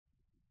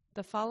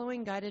The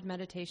following guided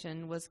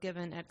meditation was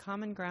given at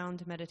Common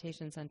Ground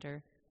Meditation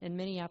Center in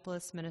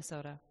Minneapolis,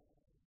 Minnesota.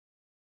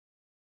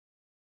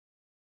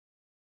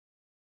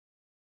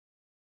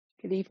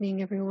 Good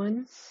evening,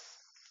 everyone.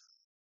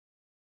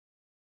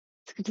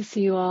 It's good to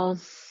see you all,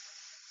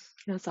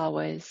 as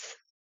always.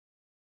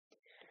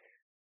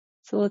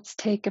 So let's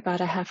take about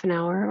a half an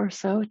hour or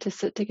so to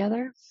sit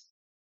together,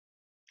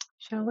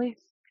 shall we?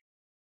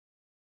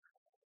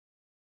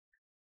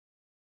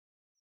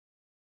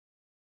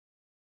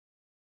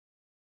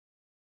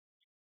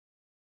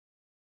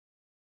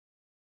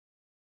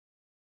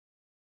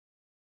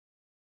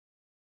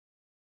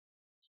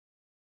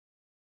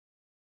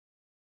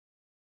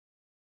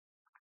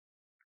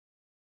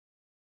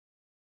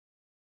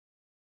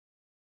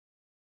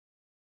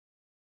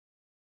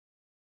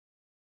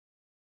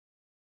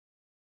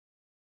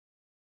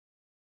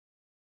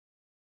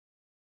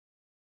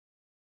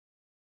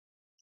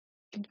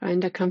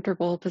 Find a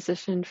comfortable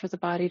position for the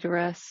body to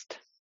rest.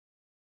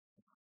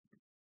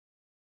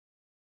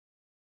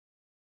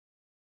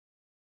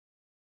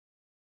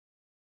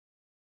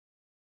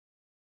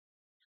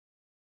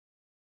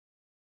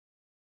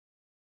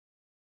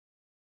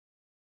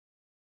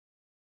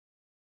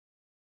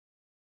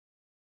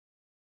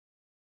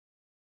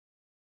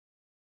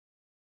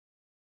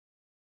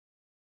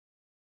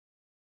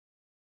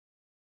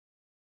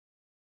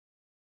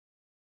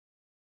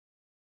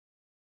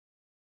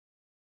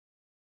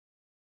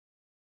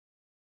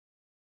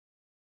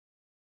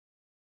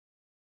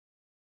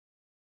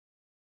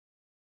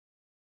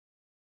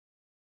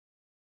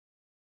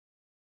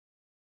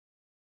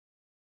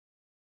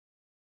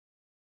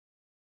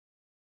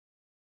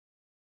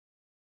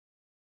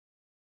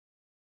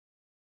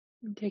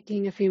 I'm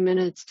taking a few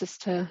minutes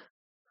just to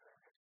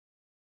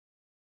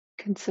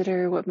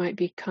consider what might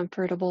be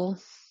comfortable.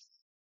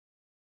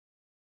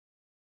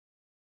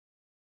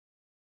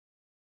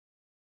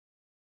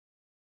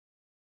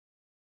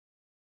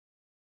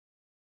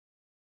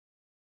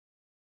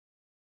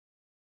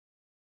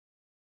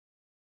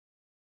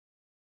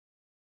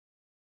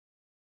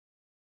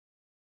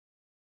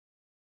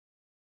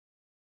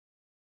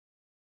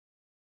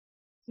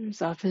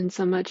 There's often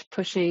so much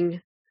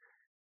pushing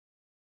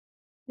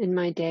in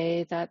my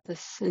day that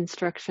this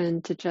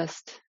instruction to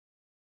just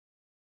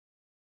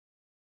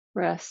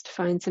rest,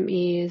 find some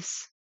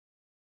ease,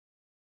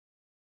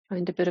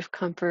 find a bit of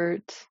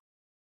comfort,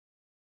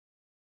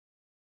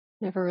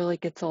 never really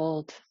gets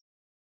old.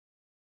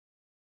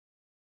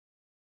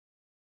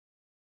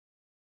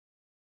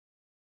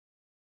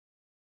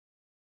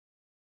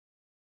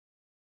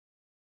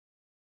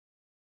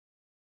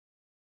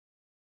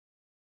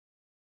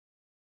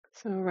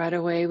 So right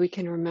away we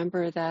can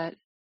remember that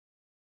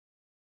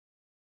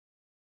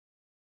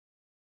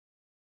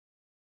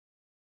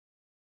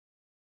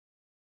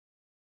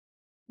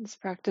this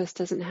practice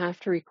doesn't have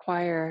to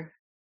require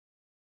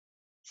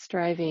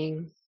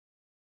striving.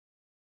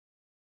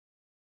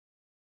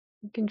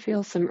 You can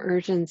feel some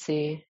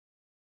urgency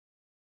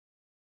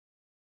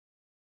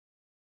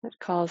that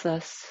calls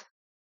us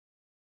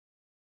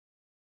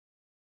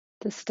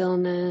to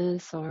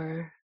stillness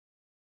or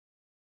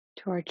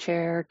to our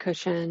chair or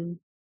cushion,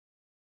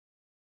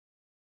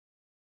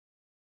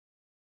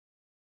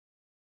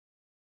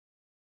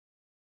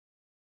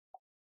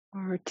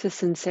 or to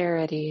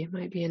sincerity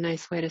might be a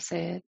nice way to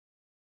say it.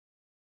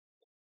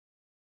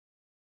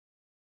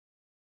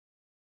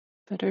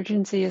 But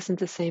urgency isn't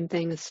the same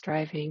thing as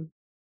striving,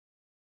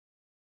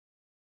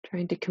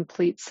 trying to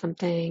complete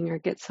something or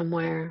get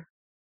somewhere.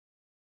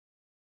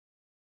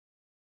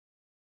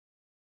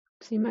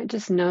 So you might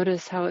just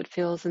notice how it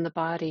feels in the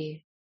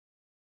body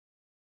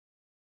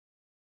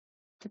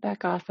to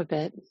back off a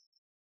bit.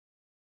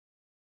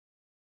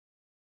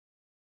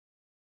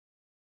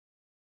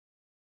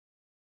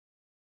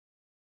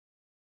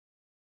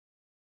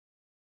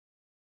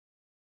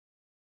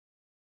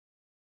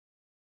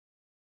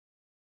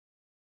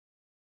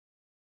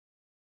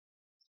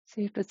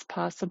 See if it's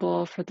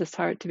possible for this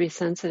heart to be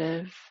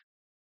sensitive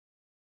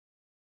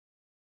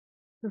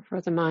or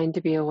for the mind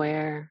to be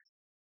aware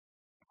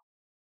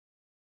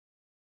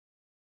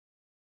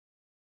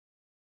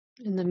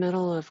in the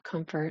middle of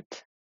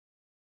comfort,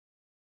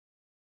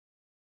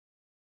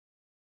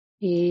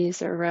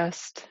 ease or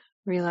rest,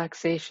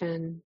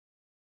 relaxation,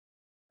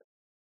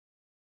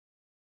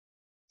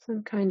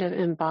 some kind of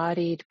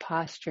embodied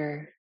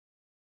posture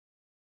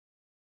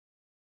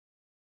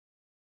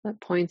that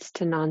points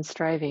to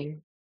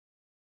non-striving.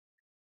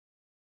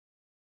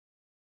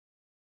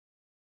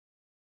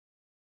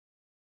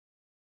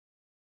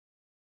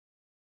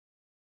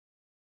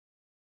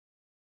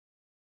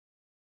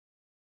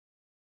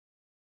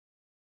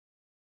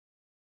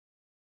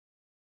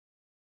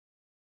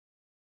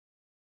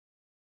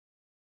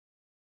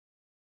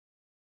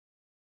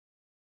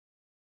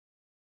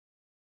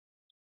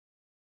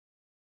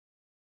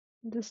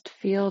 Just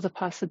feel the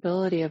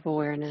possibility of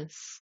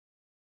awareness,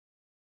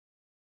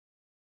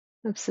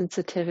 of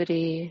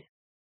sensitivity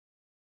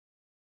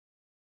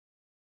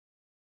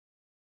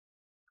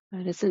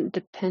that isn't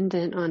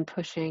dependent on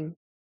pushing.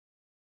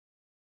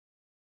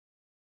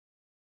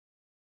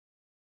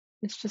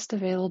 It's just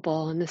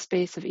available in the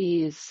space of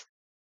ease.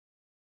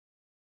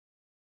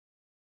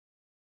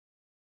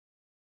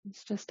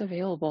 It's just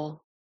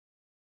available.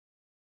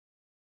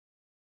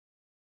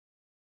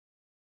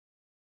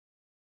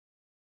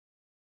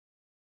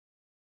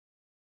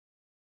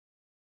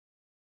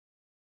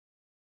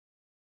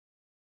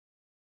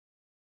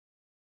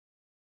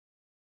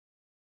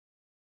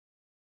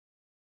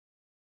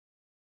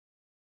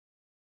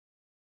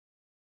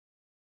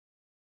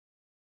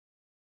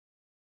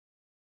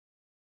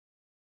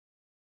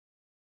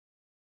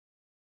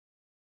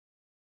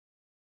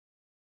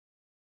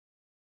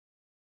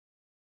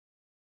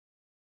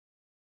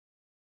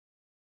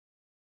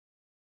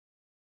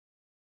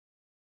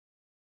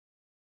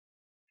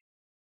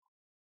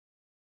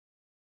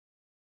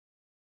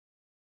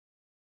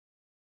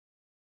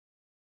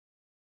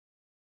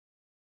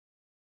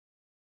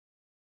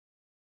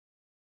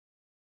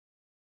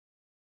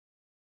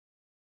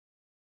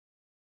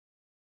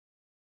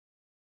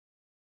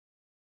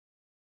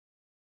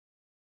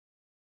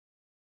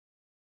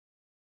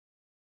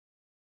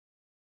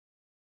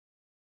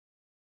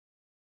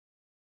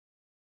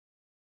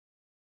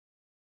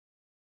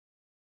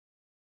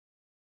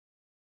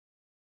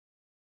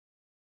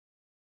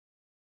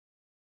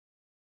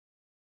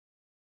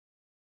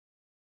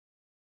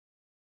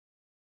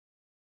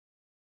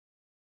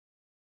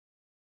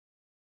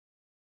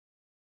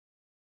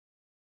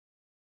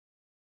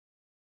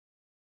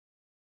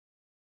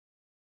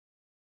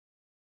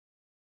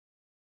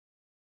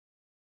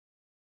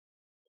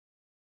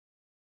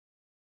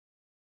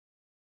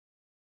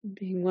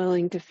 Being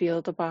willing to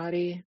feel the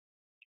body,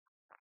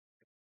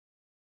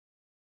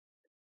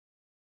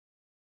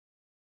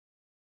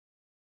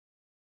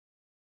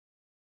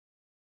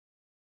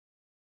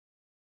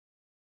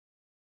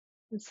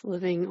 this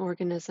living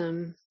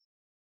organism,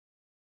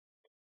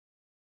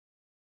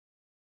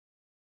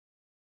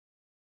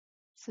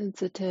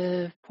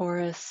 sensitive,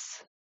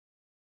 porous,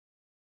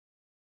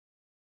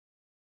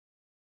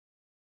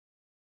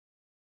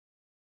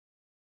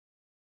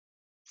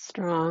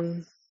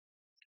 strong,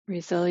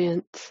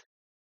 resilient.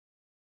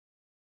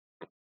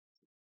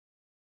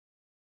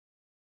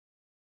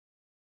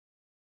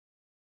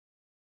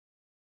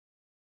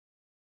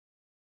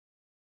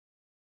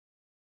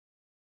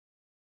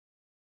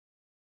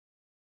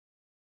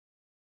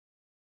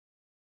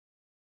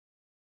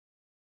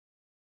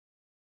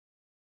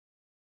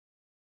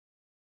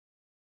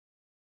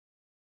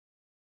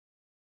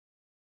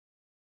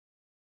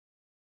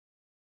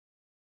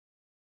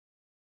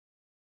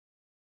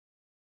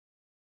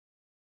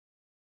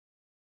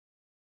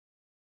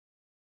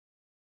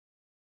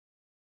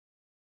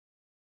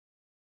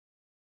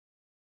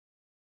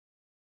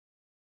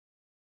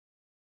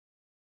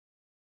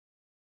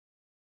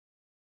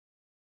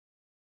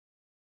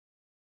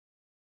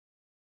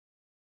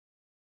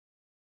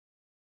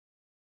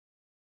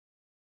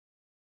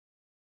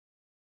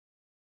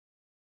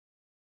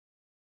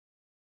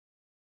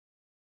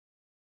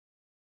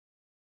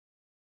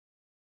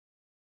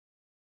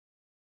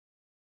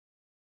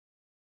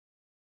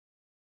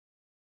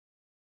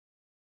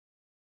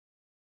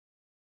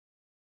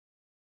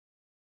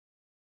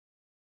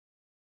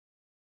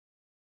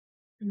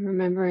 And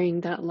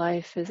remembering that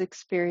life is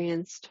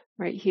experienced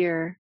right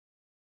here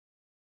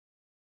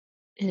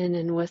in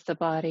and with the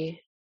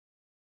body.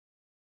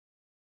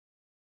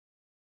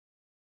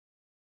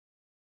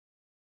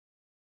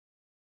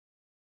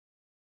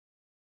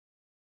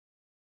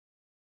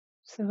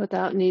 So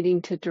without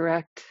needing to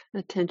direct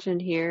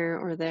attention here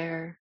or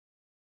there,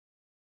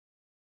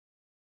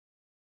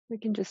 we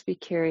can just be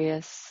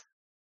curious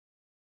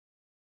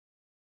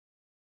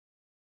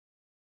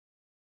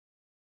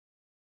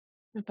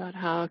about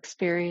how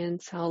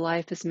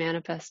life is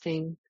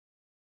manifesting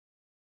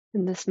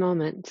in this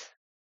moment.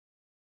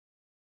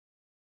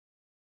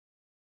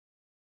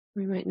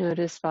 We might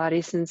notice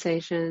body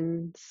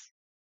sensations,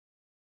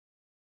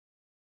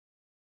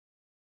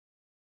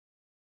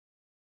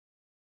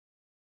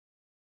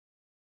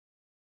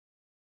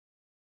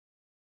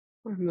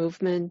 or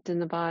movement in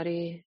the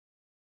body.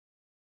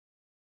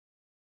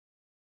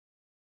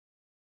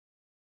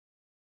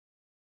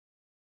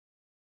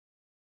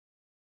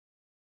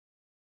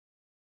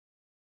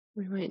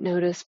 We might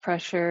notice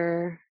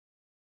pressure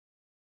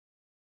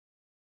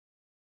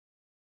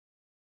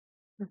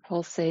or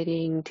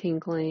pulsating,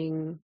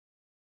 tingling,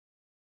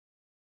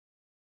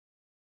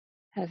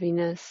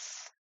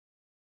 heaviness.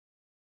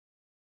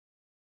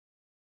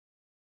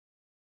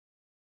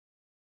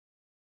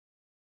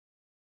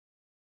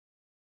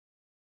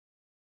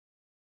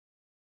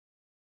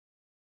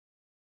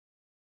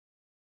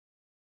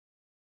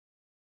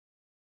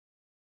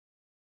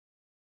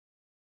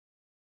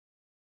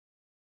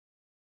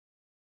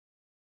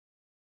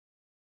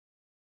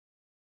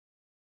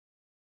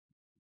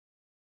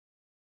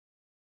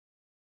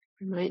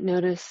 We might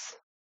notice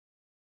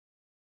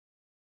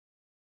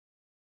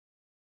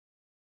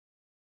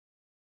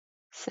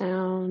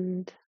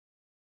sound,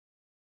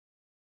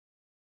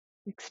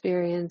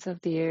 experience of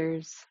the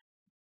ears.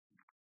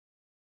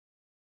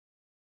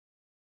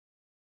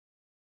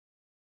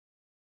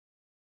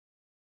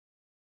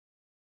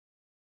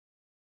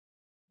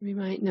 We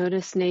might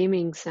notice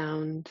naming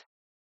sound,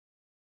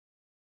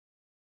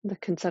 the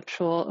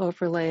conceptual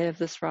overlay of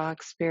this raw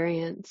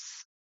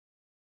experience.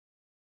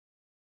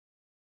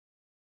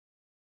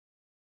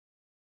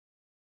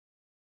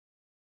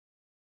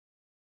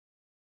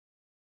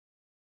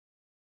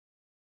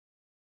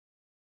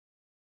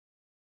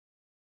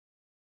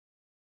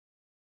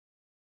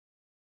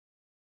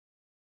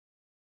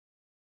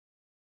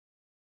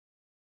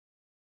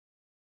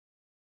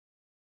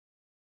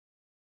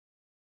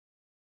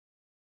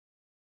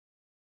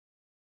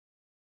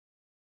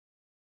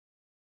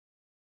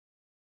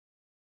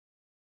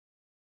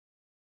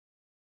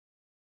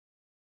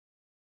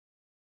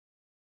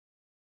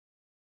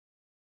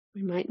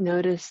 We might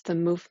notice the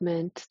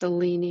movement, the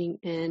leaning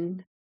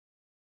in,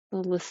 the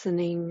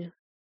listening,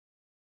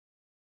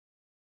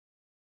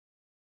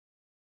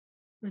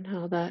 and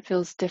how that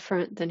feels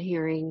different than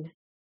hearing.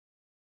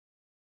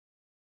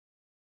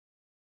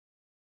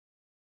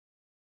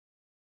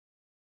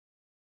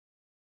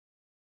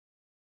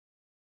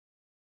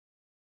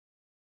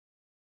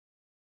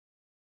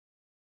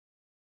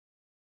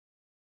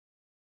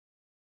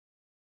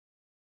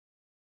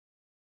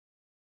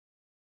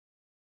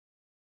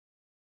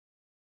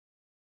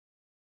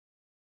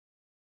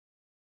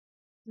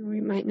 We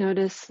might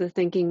notice the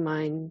thinking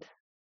mind.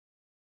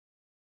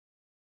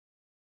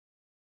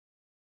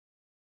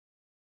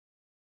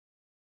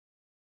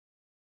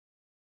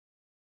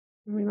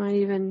 We might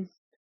even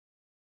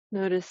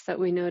notice that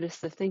we notice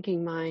the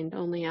thinking mind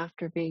only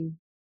after being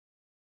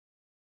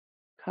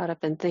caught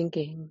up in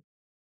thinking.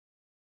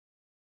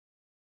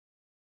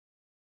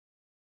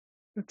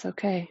 It's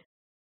okay.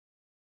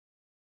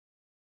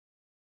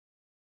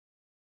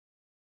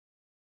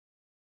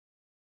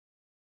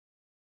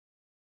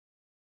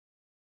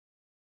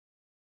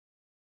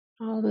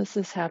 All this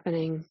is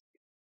happening.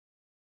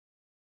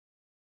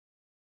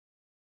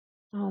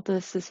 All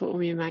this is what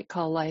we might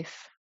call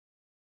life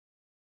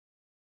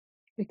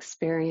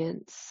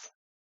experience.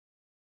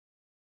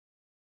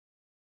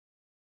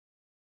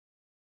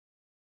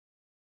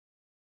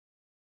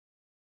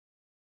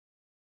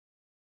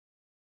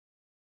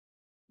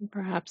 And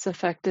perhaps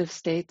affective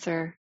states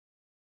are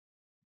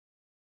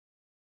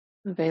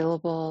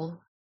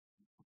available,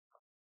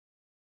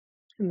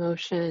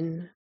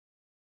 emotion,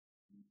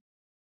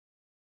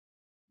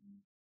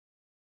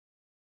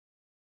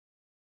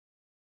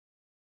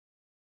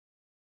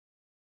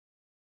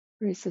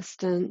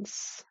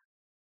 resistance,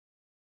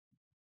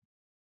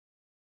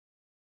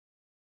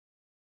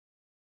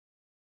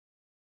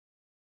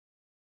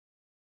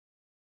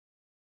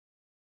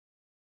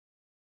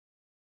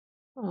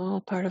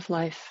 all part of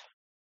life.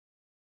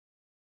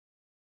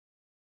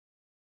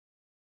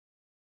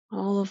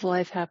 All of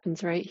life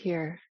happens right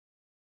here,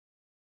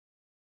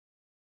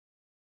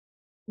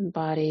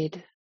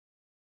 embodied.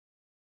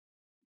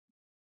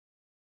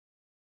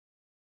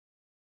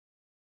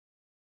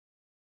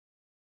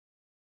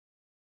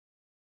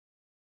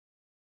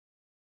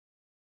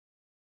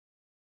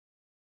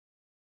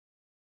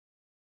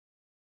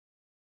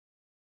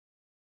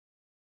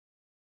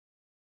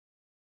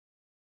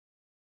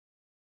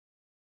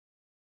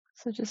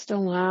 So just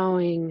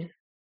allowing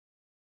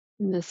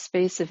in this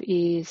space of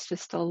ease,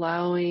 just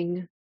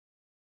allowing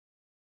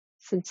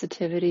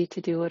sensitivity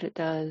to do what it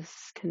does,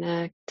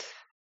 connect,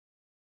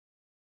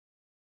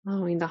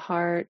 allowing the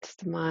heart,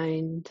 the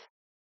mind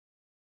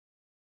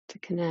to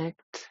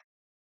connect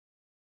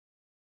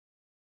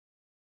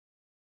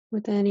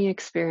with any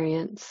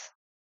experience,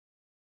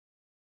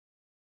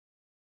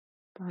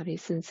 body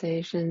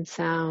sensation,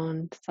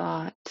 sound,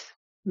 thought,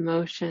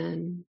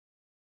 emotion,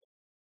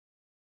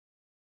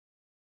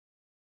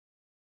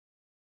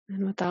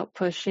 and without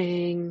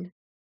pushing,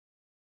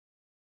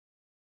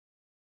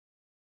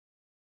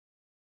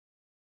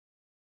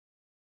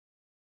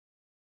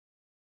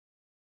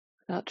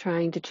 without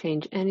trying to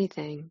change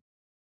anything,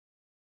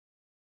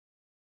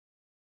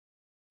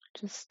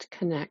 just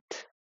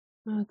connect.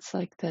 Oh, it's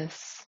like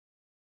this.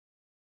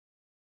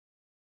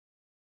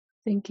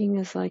 Thinking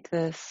is like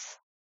this.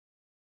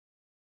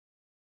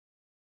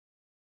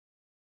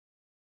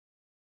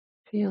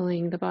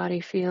 Feeling, the body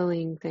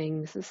feeling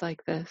things is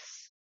like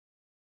this.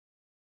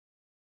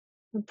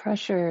 The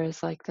pressure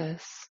is like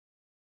this.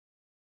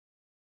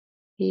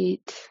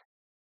 Heat,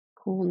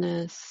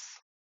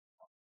 coolness,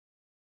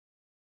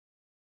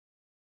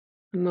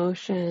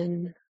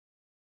 emotion,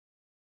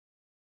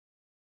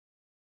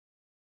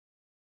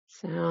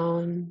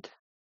 sound,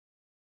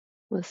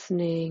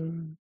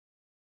 listening.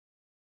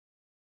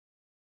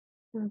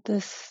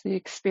 This, the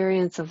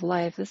experience of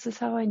life. This is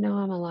how I know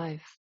I'm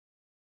alive.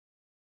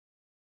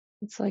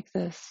 It's like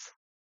this.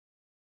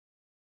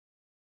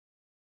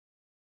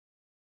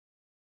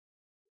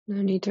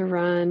 No need to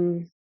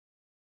run.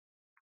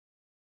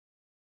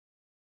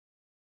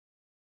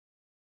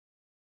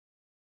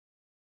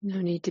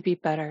 No need to be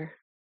better.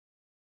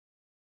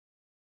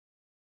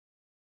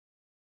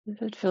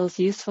 If it feels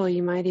useful,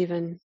 you might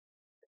even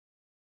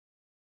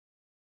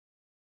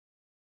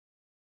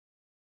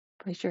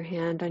place your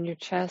hand on your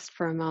chest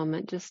for a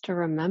moment just to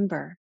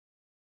remember.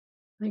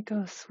 Like,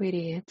 oh,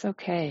 sweetie, it's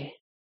okay.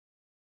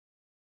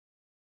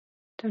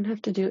 Don't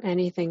have to do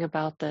anything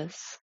about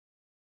this.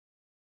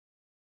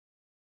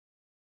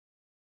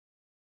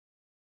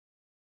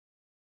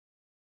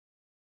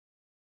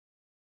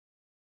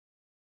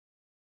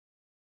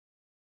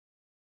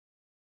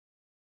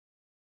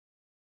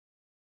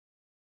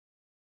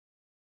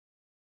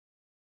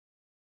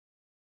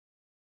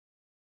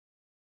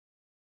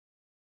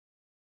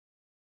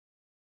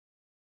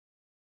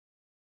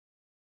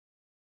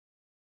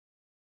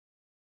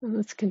 And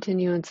let's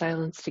continue in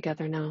silence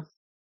together now.